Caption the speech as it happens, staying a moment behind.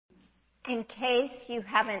In case you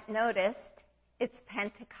haven't noticed, it's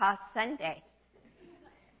Pentecost Sunday.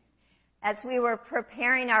 As we were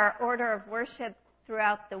preparing our order of worship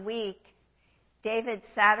throughout the week, David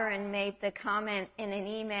Satterin made the comment in an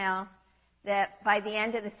email that by the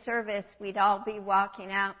end of the service, we'd all be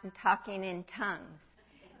walking out and talking in tongues.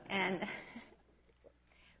 And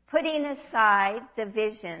putting aside the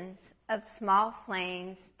visions of small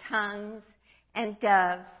flames, tongues, and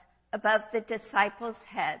doves above the disciples'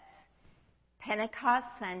 heads, Pentecost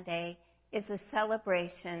Sunday is a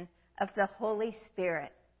celebration of the Holy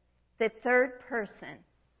Spirit, the third person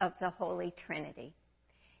of the Holy Trinity.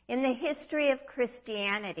 In the history of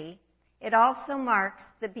Christianity, it also marks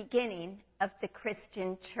the beginning of the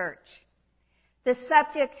Christian church. The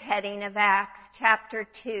subject heading of Acts chapter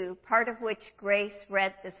 2, part of which Grace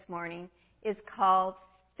read this morning, is called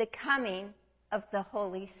The Coming of the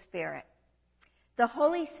Holy Spirit. The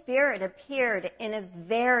Holy Spirit appeared in a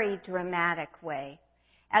very dramatic way.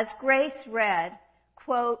 As Grace read,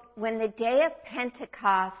 quote, "When the day of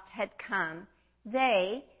Pentecost had come,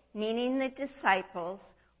 they," meaning the disciples,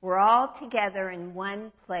 "were all together in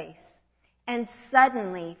one place. And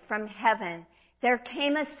suddenly from heaven there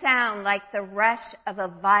came a sound like the rush of a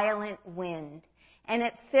violent wind, and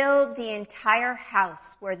it filled the entire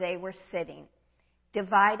house where they were sitting.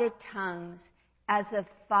 Divided tongues as of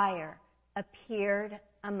fire appeared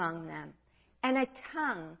among them, and a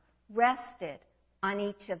tongue rested on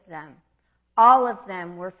each of them. All of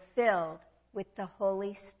them were filled with the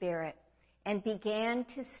Holy Spirit and began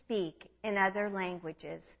to speak in other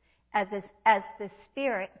languages as the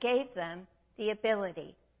Spirit gave them the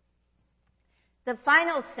ability." The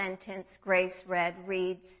final sentence Grace read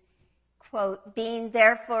reads, quote, "Being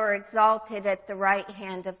therefore exalted at the right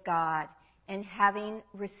hand of God, and having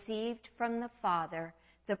received from the Father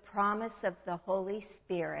the promise of the Holy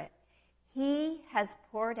Spirit, He has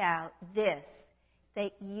poured out this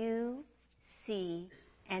that you see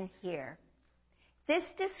and hear." This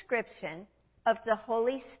description of the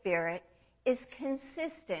Holy Spirit is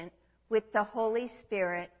consistent with the Holy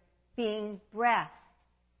Spirit being breath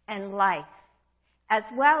and life, as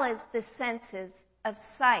well as the senses of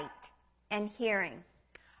sight and hearing.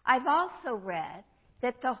 I've also read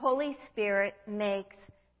that the Holy Spirit makes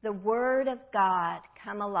the Word of God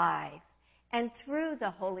come alive, and through the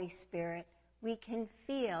Holy Spirit, we can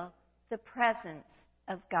feel the presence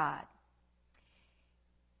of God.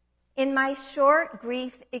 In my short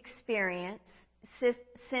grief experience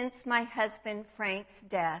since my husband Frank's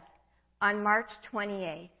death on March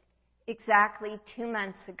 28th, exactly 2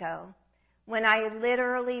 months ago, when I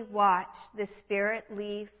literally watched the Spirit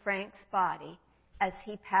leave Frank's body as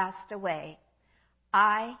he passed away,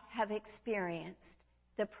 I have experienced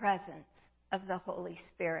the presence of the Holy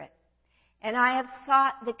Spirit. And I have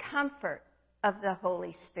sought the comfort of the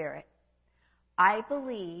Holy Spirit. I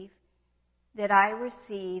believe that I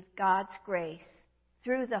receive God's grace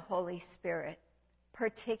through the Holy Spirit,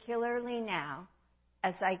 particularly now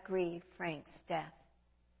as I grieve Frank's death.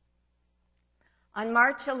 On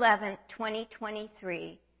March 11,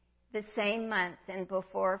 2023, the same month and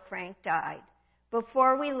before Frank died,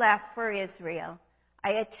 before we left for Israel,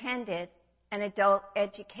 I attended an adult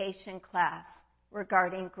education class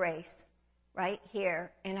regarding grace right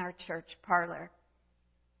here in our church parlor.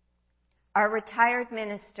 Our retired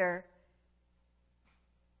minister,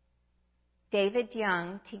 David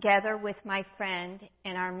Young, together with my friend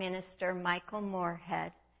and our minister, Michael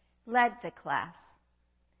Moorhead, led the class.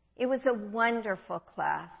 It was a wonderful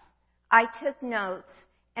class. I took notes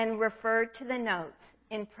and referred to the notes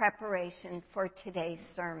in preparation for today's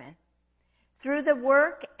sermon. Through the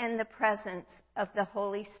work and the presence of the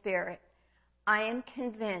Holy Spirit, I am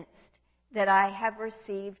convinced that I have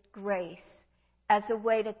received grace as a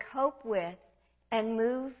way to cope with and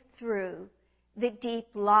move through the deep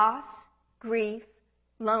loss, grief,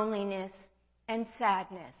 loneliness, and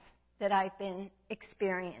sadness that I've been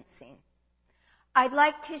experiencing. I'd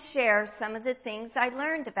like to share some of the things I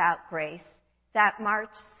learned about grace that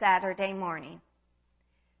March Saturday morning.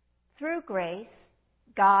 Through grace,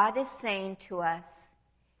 God is saying to us,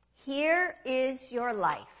 "Here is your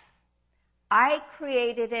life. I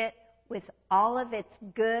created it with all of its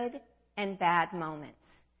good and bad moments.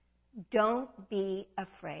 Don't be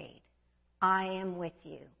afraid. I am with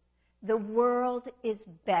you. The world is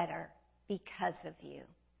better because of you."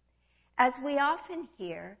 As we often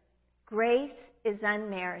hear, grace is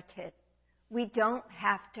unmerited. We don't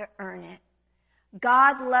have to earn it.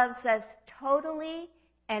 God loves us totally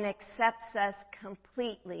and accepts us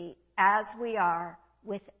completely as we are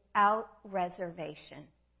without reservation.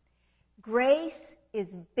 Grace is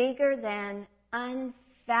bigger than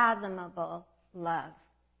unfathomable love.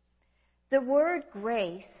 The word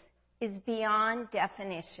grace is beyond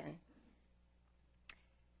definition.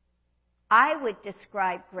 I would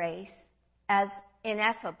describe grace as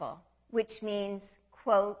ineffable, which means,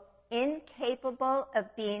 quote, incapable of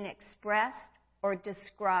being expressed or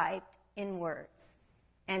described in words,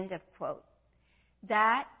 end of quote.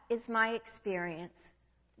 That is my experience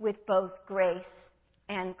with both grace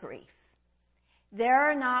and grief. There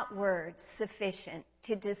are not words sufficient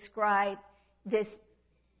to describe this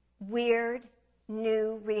weird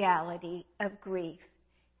new reality of grief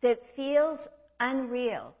that feels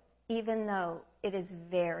unreal, even though it is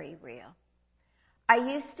very real. I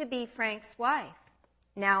used to be Frank's wife.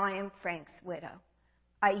 Now I am Frank's widow.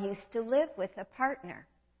 I used to live with a partner.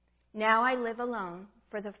 Now I live alone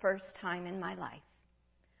for the first time in my life.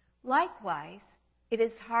 Likewise, it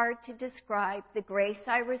is hard to describe the grace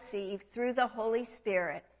I received through the Holy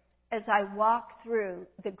Spirit as I walk through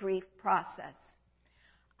the grief process.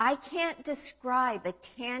 I can't describe a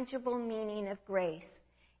tangible meaning of grace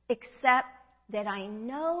except that I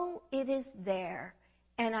know it is there,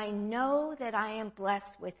 and I know that I am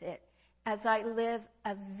blessed with it as I live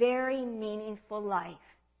a very meaningful life,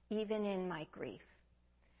 even in my grief.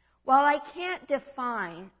 While I can't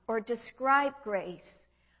define or describe grace,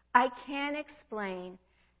 I can explain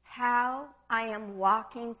how I am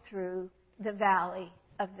walking through the valley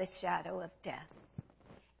of the shadow of death.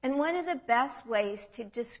 And one of the best ways to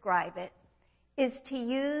describe it is to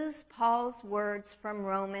use Paul's words from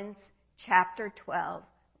Romans chapter 12,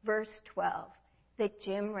 verse 12, that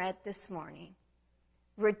Jim read this morning.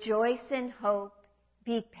 Rejoice in hope,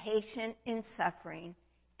 be patient in suffering,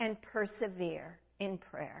 and persevere in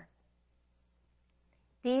prayer.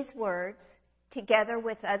 These words, together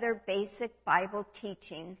with other basic Bible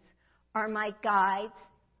teachings, are my guides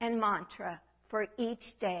and mantra for each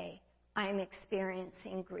day I am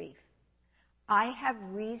experiencing grief. I have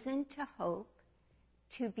reason to hope,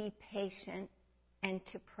 to be patient, and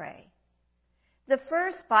to pray. The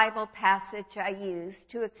first Bible passage I use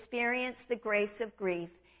to experience the grace of grief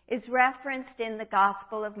is referenced in the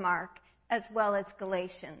Gospel of Mark as well as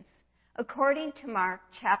Galatians. According to Mark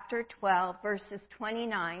chapter 12, verses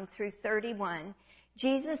 29 through 31,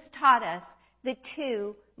 Jesus taught us the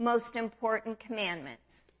two most important commandments.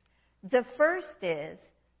 The first is,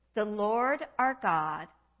 the Lord our God,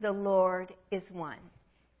 the Lord is one.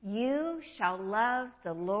 You shall love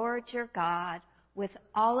the Lord your God with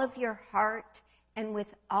all of your heart and with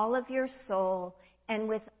all of your soul and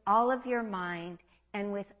with all of your mind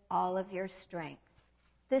and with all of your strength.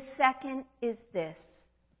 The second is this,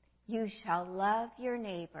 you shall love your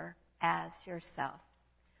neighbor as yourself.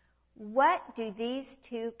 What do these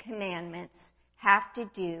two commandments have to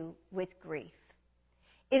do with grief?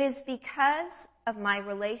 It is because of my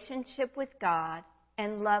relationship with God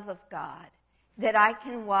and love of God that I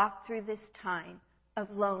can walk through this time of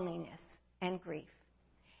loneliness and grief.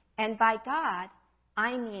 And by God,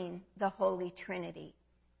 I mean the Holy Trinity.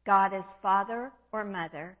 God is Father or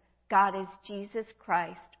Mother, God is Jesus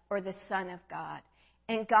Christ or the Son of God,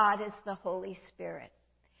 and God is the Holy Spirit.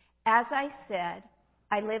 As I said,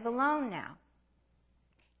 I live alone now.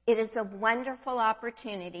 It is a wonderful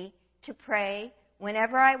opportunity to pray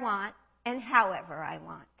whenever I want and however I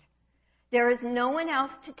want. There is no one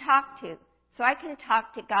else to talk to, so I can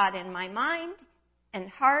talk to God in my mind and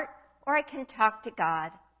heart, or I can talk to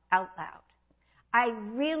God out loud. I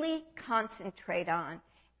really concentrate on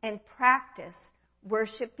and practice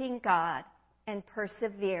worshiping God and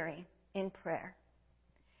persevering in prayer.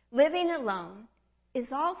 Living alone is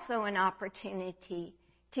also an opportunity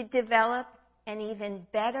to develop an even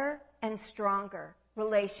better and stronger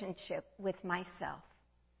relationship with myself.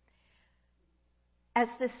 As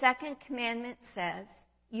the second commandment says,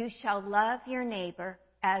 you shall love your neighbor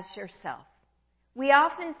as yourself. We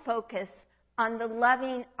often focus on the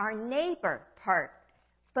loving our neighbor part,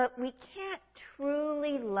 but we can't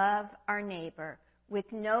truly love our neighbor with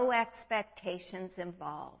no expectations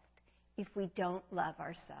involved if we don't love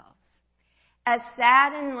ourselves. As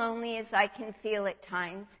sad and lonely as I can feel at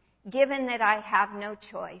times, given that I have no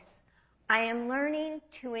choice, I am learning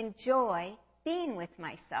to enjoy being with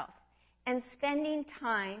myself and spending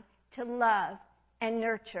time to love and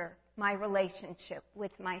nurture my relationship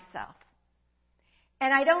with myself.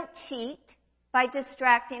 And I don't cheat by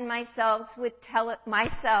distracting myself with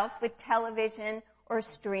television or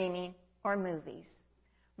streaming or movies.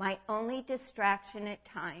 My only distraction at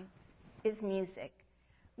times is music,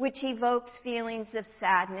 which evokes feelings of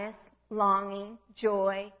sadness, longing,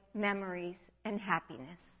 joy, memories, and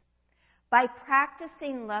happiness. By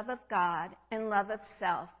practicing love of God and love of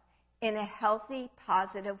self in a healthy,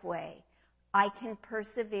 positive way, I can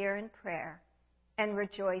persevere in prayer and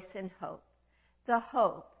rejoice in hope. The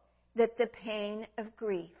hope that the pain of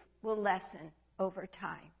grief will lessen over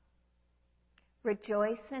time.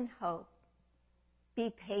 Rejoice in hope.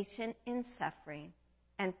 Be patient in suffering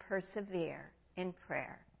and persevere in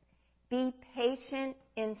prayer. Be patient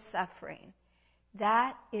in suffering.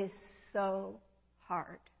 That is so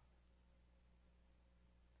hard.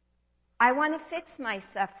 I want to fix my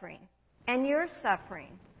suffering and your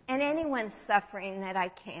suffering and anyone's suffering that I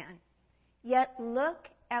can. Yet look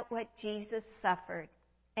at what Jesus suffered,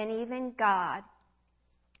 and even God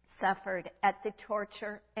suffered at the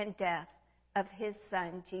torture and death of his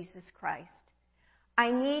Son, Jesus Christ. I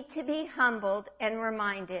need to be humbled and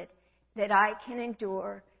reminded that I can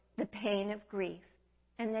endure the pain of grief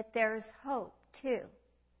and that there is hope too.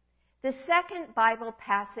 The second Bible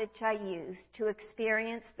passage I use to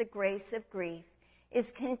experience the grace of grief is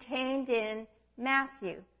contained in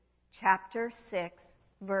Matthew chapter 6,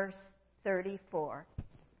 verse 34.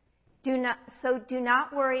 Do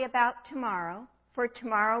not worry about tomorrow, for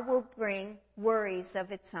tomorrow will bring worries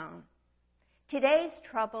of its own. Today's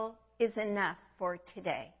trouble is enough for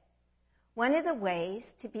today. One of the ways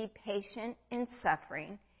to be patient in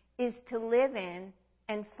suffering is to live in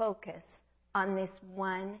and focus on this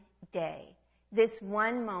one day, this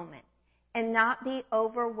one moment, and not be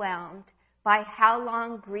overwhelmed by how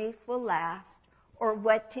long grief will last or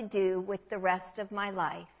what to do with the rest of my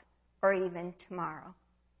life or even tomorrow.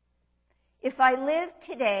 If I live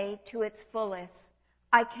today to its fullest,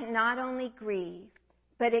 I can not only grieve,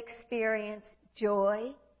 but experience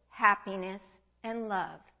joy, happiness, and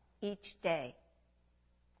love each day.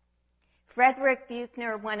 Frederick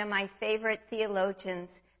Buechner, one of my favorite theologians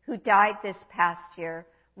who died this past year,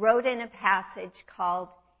 wrote in a passage called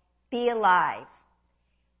Be Alive.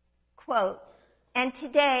 Quote, "And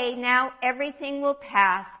today, now everything will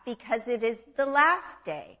pass because it is the last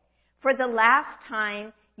day. For the last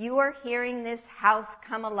time, you are hearing this house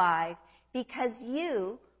come alive because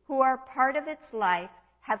you, who are part of its life,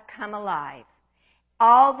 have come alive.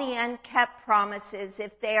 All the unkept promises,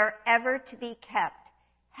 if they are ever to be kept,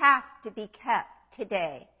 have to be kept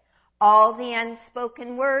today. All the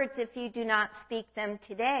unspoken words, if you do not speak them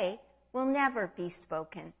today, will never be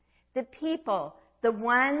spoken. The people, the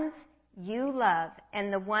ones you love,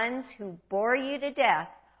 and the ones who bore you to death,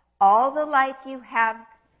 all the life you have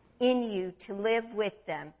in you to live with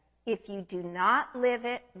them, if you do not live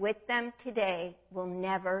it with them today, will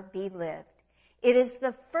never be lived. It is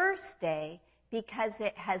the first day because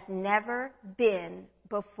it has never been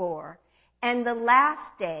before, and the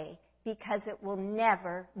last day because it will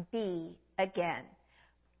never be again.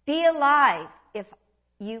 Be alive if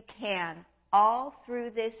you can all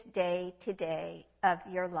through this day today of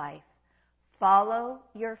your life. Follow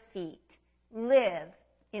your feet. Live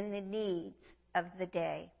in the needs of the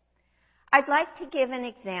day." I'd like to give an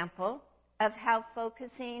example of how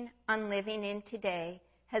focusing on living in today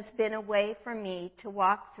has been a way for me to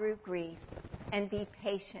walk through grief and be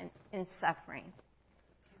patient in suffering.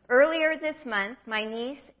 Earlier this month, my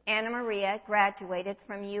niece, Anna Maria, graduated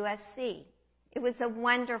from USC. It was a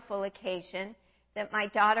wonderful occasion that my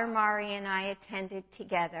daughter Mari and I attended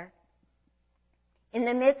together. In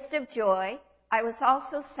the midst of joy, I was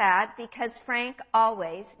also sad because Frank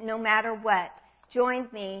always, no matter what,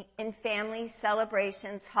 joined me in family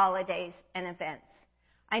celebrations, holidays, and events.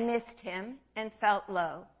 I missed him and felt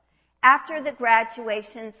low. After the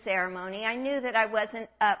graduation ceremony, I knew that I wasn't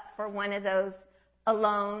up for one of those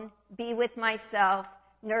alone, be with myself,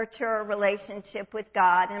 nurture a relationship with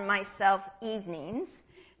God and myself evenings.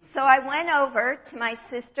 So I went over to my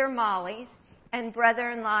sister Molly's and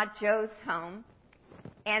brother-in-law Joe's home,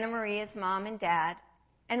 Anna Maria's mom and dad,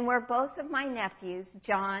 and where both of my nephews,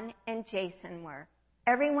 John and Jason, were.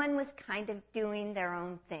 Everyone was kind of doing their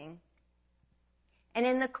own thing. And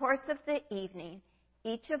in the course of the evening,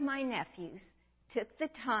 each of my nephews took the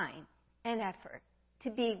time and effort to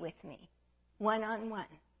be with me, one-on-one.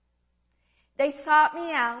 They sought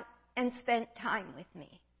me out and spent time with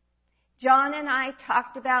me. John and I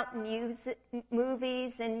talked about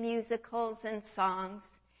movies and musicals and songs.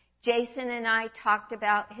 Jason and I talked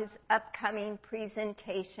about his upcoming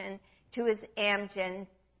presentation to his Amgen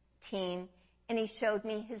team, and he showed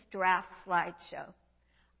me his draft slideshow.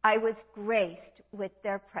 I was graced with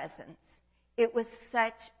their presence. It was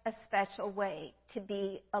such a special way to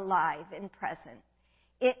be alive and present.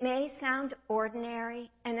 It may sound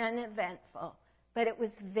ordinary and uneventful, but it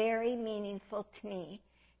was very meaningful to me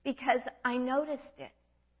because I noticed it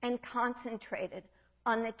and concentrated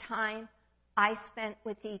on the time I spent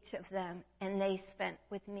with each of them and they spent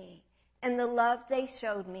with me, and the love they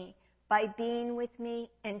showed me by being with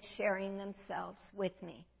me and sharing themselves with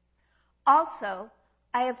me. Also,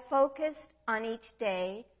 I have focused on each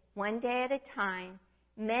day, one day at a time,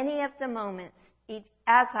 many of the moments,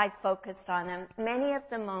 as I focused on them, many of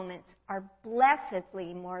the moments are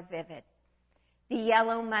blessedly more vivid. The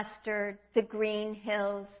yellow mustard, the green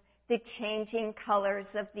hills, the changing colors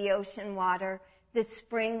of the ocean water, the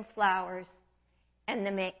spring flowers, and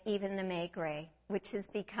even the May gray, which has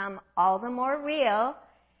become all the more real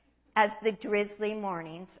as the drizzly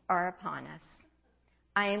mornings are upon us.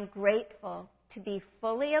 I am grateful to be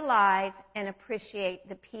fully alive and appreciate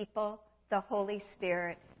the people, the Holy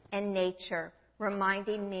Spirit, and nature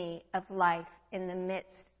reminding me of life in the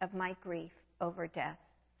midst of my grief over death.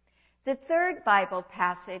 The third Bible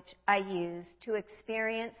passage I use to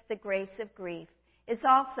experience the grace of grief is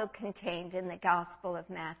also contained in the Gospel of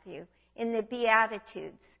Matthew, in the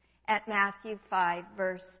Beatitudes at Matthew 5,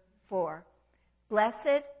 verse 4.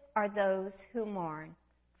 Blessed are those who mourn,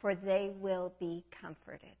 for they will be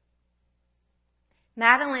comforted.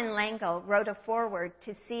 Madeleine L'Engle wrote a foreword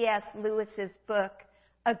to C.S. Lewis's book,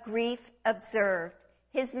 A Grief Observed,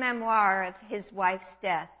 his memoir of his wife's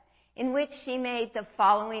death, in which she made the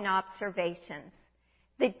following observations.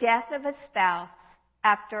 The death of a spouse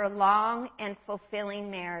after a long and fulfilling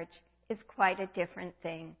marriage is quite a different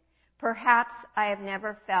thing. Perhaps I have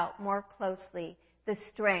never felt more closely the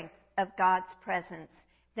strength of God's presence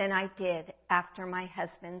than I did after my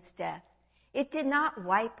husband's death. It did not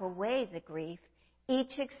wipe away the grief.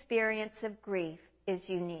 Each experience of grief is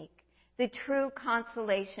unique. The true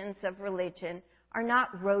consolations of religion are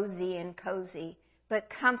not rosy and cozy, but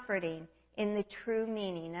comforting in the true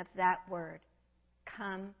meaning of that word.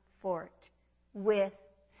 Comfort, with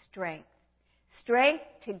strength. Strength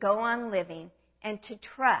to go on living and to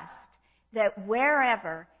trust that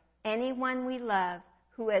wherever anyone we love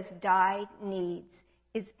who has died needs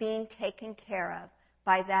is being taken care of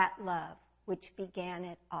by that love which began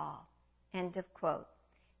it all. End of quote.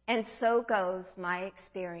 And so goes my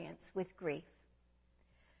experience with grief.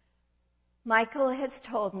 Michael has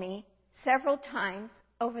told me several times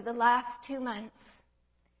over the last 2 months,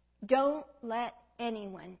 don't let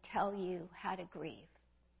anyone tell you how to grieve.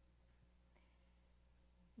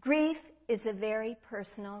 Grief is a very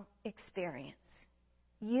personal experience.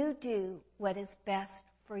 You do what is best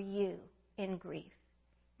for you in grief.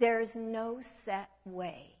 There is no set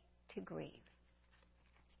way to grieve.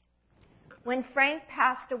 When Frank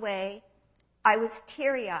passed away, I was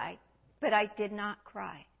teary-eyed, but I did not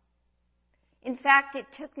cry. In fact, it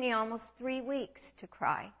took me almost 3 weeks to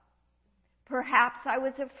cry. Perhaps I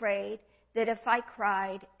was afraid that if I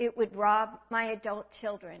cried, it would rob my adult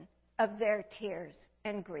children of their tears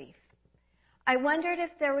and grief. I wondered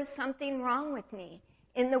if there was something wrong with me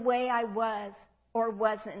in the way I was or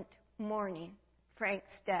wasn't mourning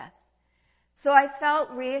Frank's death. So I felt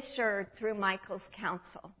reassured through Michael's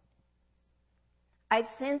counsel. I've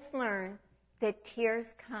since learned that tears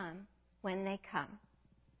come when they come.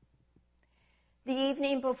 The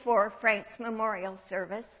evening before Frank's memorial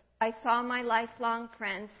service, I saw my lifelong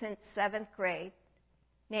friend since 7th grade,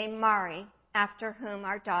 named Mari, after whom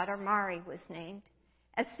our daughter Mari was named.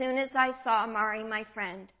 As soon as I saw Mari, my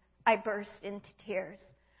friend, I burst into tears.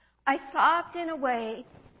 I sobbed in a way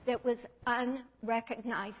that was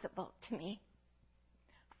unrecognizable to me.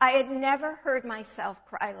 I had never heard myself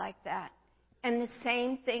cry like that, and the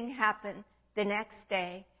same thing happened the next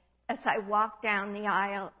day as I walked down the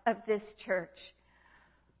aisle of this church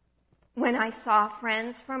when I saw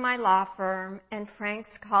friends from my law firm and Frank's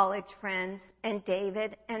college friends and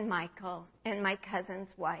David and Michael and my cousin's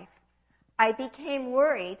wife. I became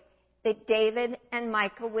worried that David and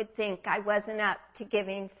Michael would think I wasn't up to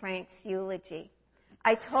giving Frank's eulogy.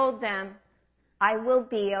 I told them I will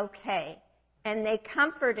be okay, and they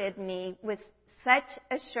comforted me with such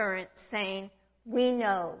assurance, saying, "We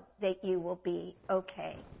know that you will be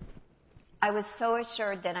okay." I was so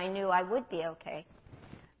assured that I knew I would be okay.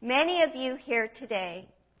 Many of you here today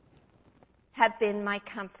have been my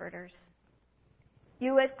comforters.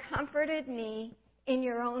 You have comforted me in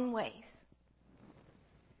your own ways.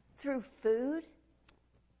 Through food,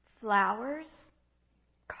 flowers,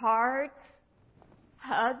 cards,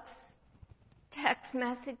 hugs, text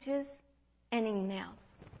messages, and emails.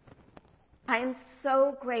 I am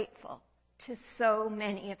so grateful to so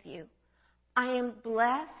many of you. I am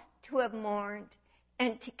blessed to have mourned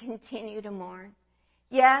and to continue to mourn.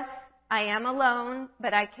 Yes, I am alone,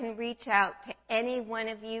 but I can reach out to any one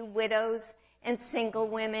of you widows and single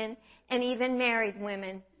women and even married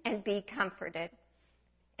women and be comforted.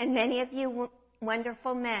 And many of you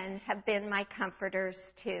wonderful men have been my comforters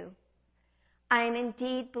too. I am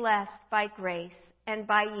indeed blessed by grace and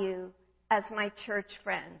by you as my church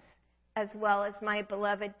friends, as well as my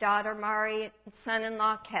beloved daughter Mari,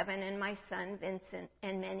 son-in-law Kevin, and my son Vincent,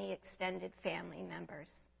 and many extended family members.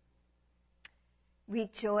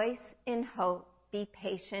 Rejoice in hope, be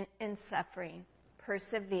patient in suffering,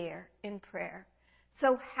 persevere in prayer.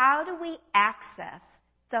 So how do we access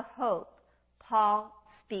the hope Paul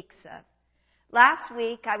speaks of? Last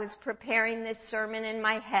week, I was preparing this sermon in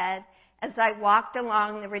my head as I walked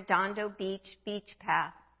along the Redondo Beach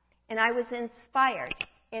path, and I was inspired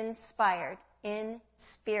in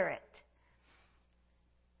spirit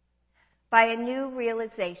by a new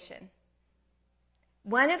realization.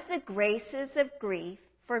 One of the graces of grief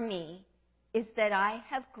for me is that I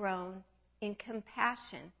have grown in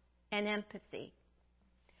compassion and empathy.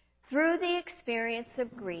 Through the experience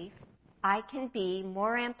of grief, I can be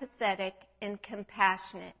more empathetic and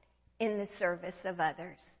compassionate in the service of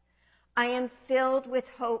others. I am filled with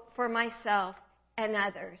hope for myself and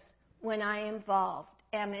others when I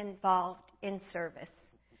am involved in service.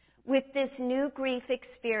 With this new grief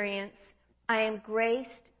experience, I am graced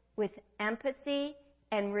with empathy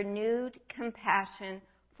and renewed compassion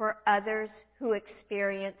for others who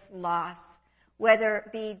experience loss, whether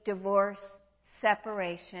it be divorce,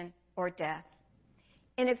 separation, or death.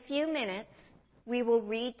 In a few minutes, we will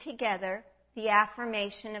read together the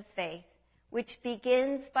affirmation of faith, which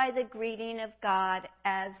begins by the greeting of God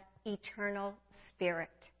as Eternal Spirit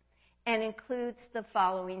and includes the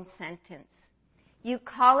following sentence. You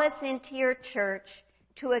call us into your church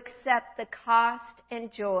to accept the cost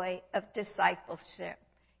and joy of discipleship,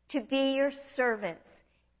 to be your servants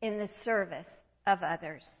in the service of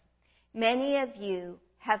others. Many of you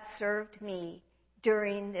have served me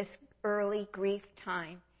during this early grief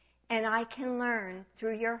time, and I can learn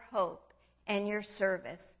through your hope and your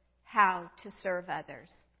service how to serve others.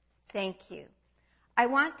 Thank you. I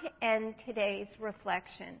want to end today's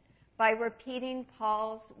reflection by repeating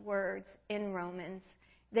Paul's words in Romans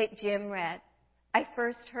that Jim read. I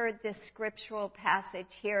first heard this scriptural passage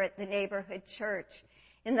here at the neighborhood church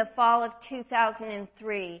in the fall of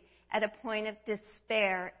 2003 at a point of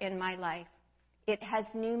despair in my life. It has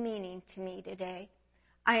new meaning to me today.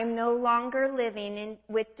 I am no longer living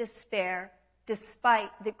with despair despite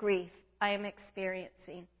the grief I am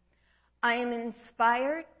experiencing. I am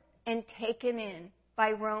inspired and taken in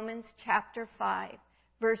by Romans chapter 5,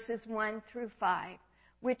 verses 1 through 5,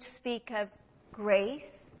 which speak of grace,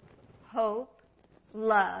 hope,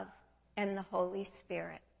 love, and the Holy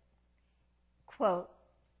Spirit. Quote,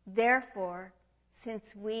 therefore, since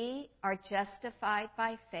we are justified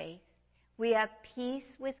by faith, we have peace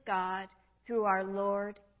with God through our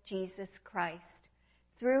Lord Jesus Christ,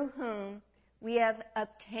 through whom we have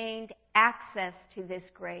obtained access to this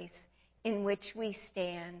grace in which we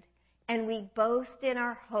stand, and we boast in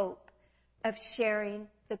our hope of sharing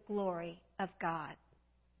the glory of God.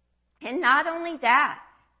 And not only that,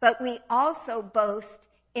 but we also boast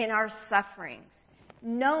in our sufferings,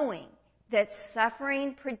 knowing that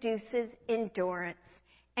suffering produces endurance,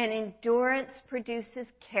 and endurance produces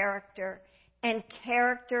character, and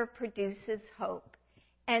character produces hope.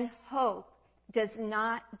 And hope does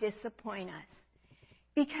not disappoint us,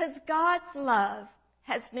 because God's love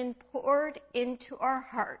has been poured into our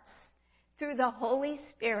hearts through the Holy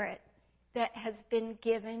Spirit that has been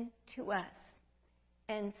given to us.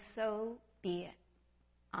 And so be it.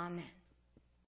 Amen.